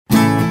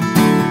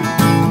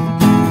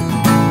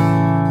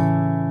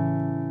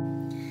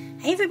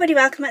everybody,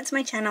 welcome back to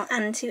my channel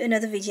and to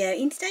another video.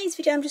 In today's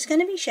video I'm just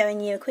going to be showing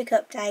you a quick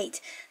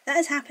update that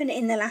has happened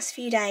in the last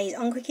few days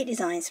on Cricut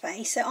Design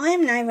Space. So I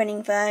am now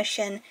running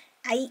version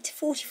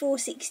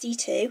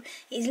 8.44.62.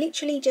 It's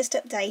literally just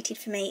updated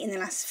for me in the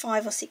last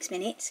 5 or 6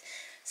 minutes.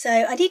 So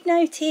I did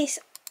notice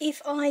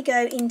if I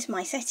go into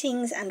my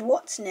settings and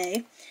what's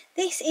new,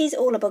 this is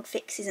all a bug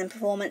fixes and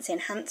performance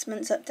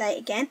enhancements update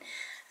again.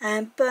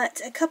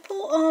 But a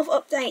couple of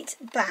updates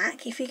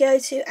back, if we go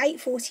to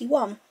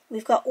 8.41,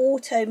 we've got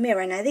auto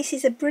mirror. Now this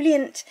is a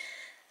brilliant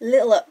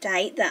little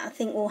update that I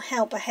think will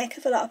help a heck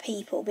of a lot of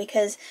people,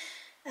 because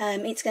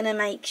it's going to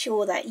make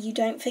sure that you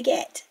don't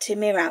forget to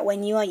mirror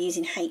when you are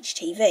using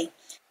HTV.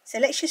 So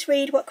let's just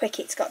read what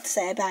Cricut's got to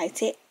say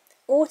about it.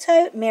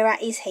 Auto mirror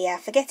is here.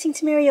 Forgetting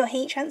to mirror your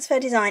heat transfer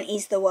design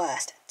is the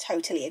worst.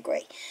 Totally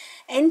agree.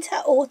 Enter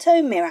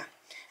auto mirror,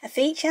 a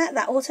feature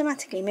that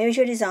automatically mirrors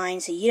your design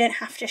so you don't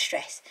have to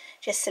stress.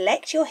 Just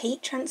select your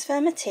heat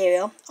transfer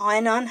material,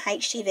 iron-on,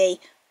 HTV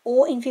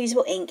or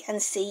infusible ink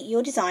and see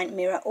your design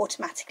mirror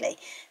automatically.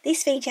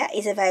 This feature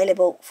is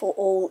available for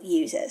all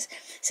users.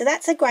 So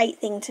that's a great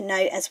thing to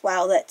note as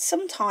well, that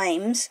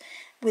sometimes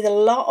with a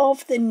lot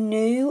of the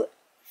new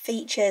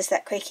features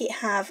that Cricut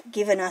have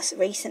given us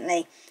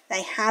recently,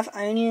 they have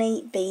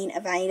only been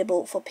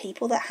available for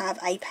people that have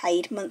a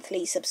paid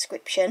monthly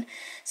subscription.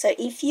 So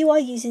if you are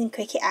using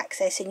Cricut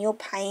Access and you're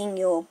paying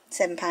your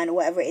 £7 or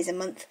whatever it is a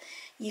month,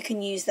 you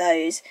can use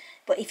those.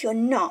 But if you're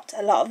not,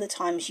 a lot of the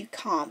times you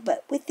can't.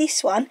 But with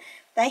this one,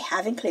 they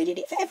have included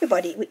it for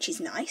everybody, which is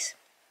nice.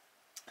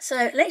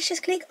 So let's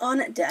just click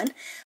on done.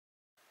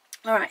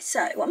 Alright,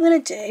 so what I'm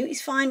going to do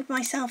is find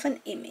myself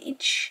an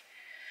image.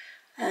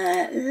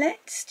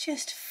 Let's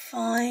just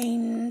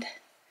find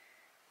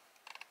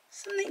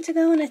something to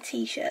go on a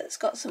t-shirt that's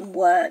got some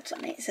words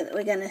on it so that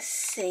we're going to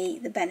see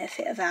the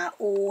benefit of our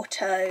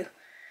auto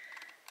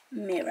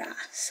mirror.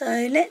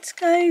 So let's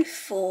go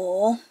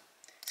for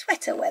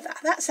sweater weather.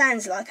 That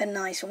sounds like a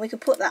nice one. We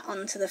could put that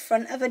onto the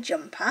front of a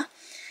jumper.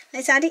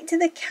 Let's add it to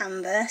the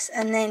canvas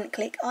and then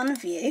click on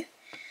view.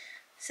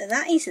 So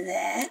that is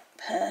there.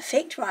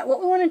 Perfect. Right, what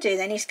we want to do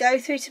then is go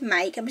through to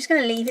make. I'm just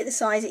going to leave it the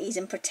size it is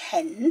and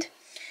pretend.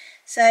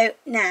 So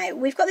now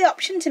we've got the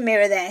option to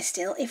mirror there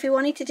still if we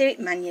wanted to do it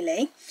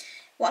manually.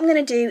 What I'm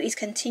going to do is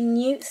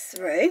continue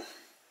through.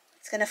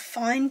 It's going to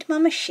find my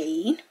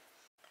machine.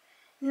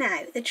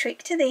 Now the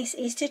trick to this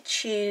is to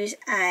choose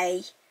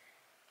a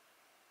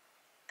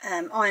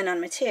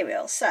iron-on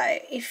material. So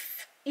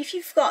if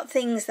you've got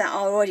things that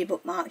are already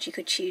bookmarked, you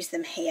could choose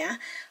them here.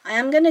 I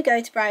am going to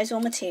go to browse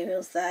all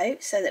materials though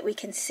so that we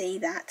can see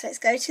that. Let's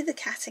go to the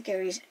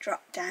categories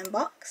drop down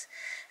box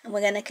and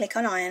we're going to click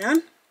on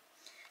iron-on.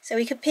 So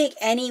we could pick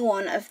any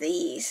one of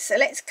these. So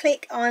let's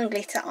click on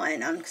glitter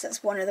iron-on because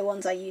that's one of the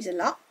ones I use a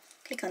lot.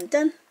 Click on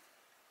done.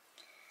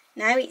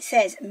 Now it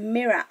says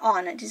mirror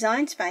on.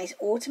 Design Space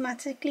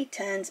automatically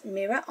turns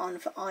mirror on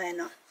for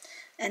iron-on.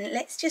 And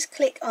let's just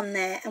click on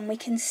there and we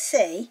can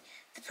see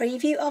the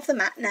preview of the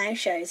mat now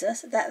shows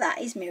us that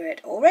that is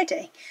mirrored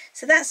already.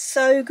 So that's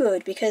so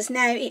good, because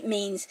now it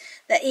means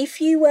that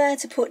if you were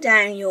to put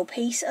down your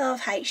piece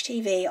of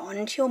HTV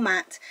onto your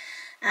mat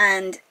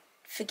and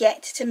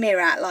forget to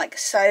mirror like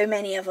so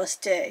many of us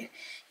do,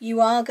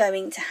 you are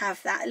going to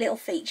have that little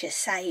feature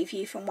save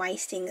you from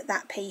wasting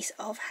that piece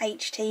of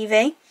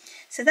HTV.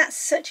 So that's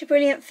such a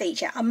brilliant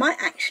feature. I might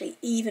actually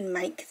even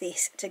make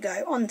this to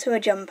go onto a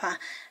jumper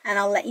and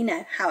I'll let you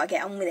know how I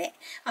get on with it.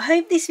 I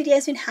hope this video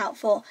has been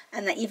helpful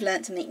and that you've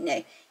learned something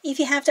new. If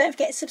you have, don't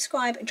forget to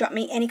subscribe and drop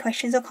me any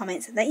questions or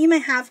comments that you may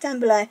have down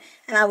below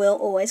and I will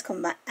always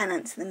come back and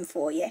answer them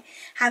for you.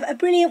 Have a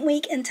brilliant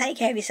week and take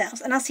care of yourselves,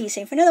 and I'll see you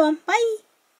soon for another one. Bye!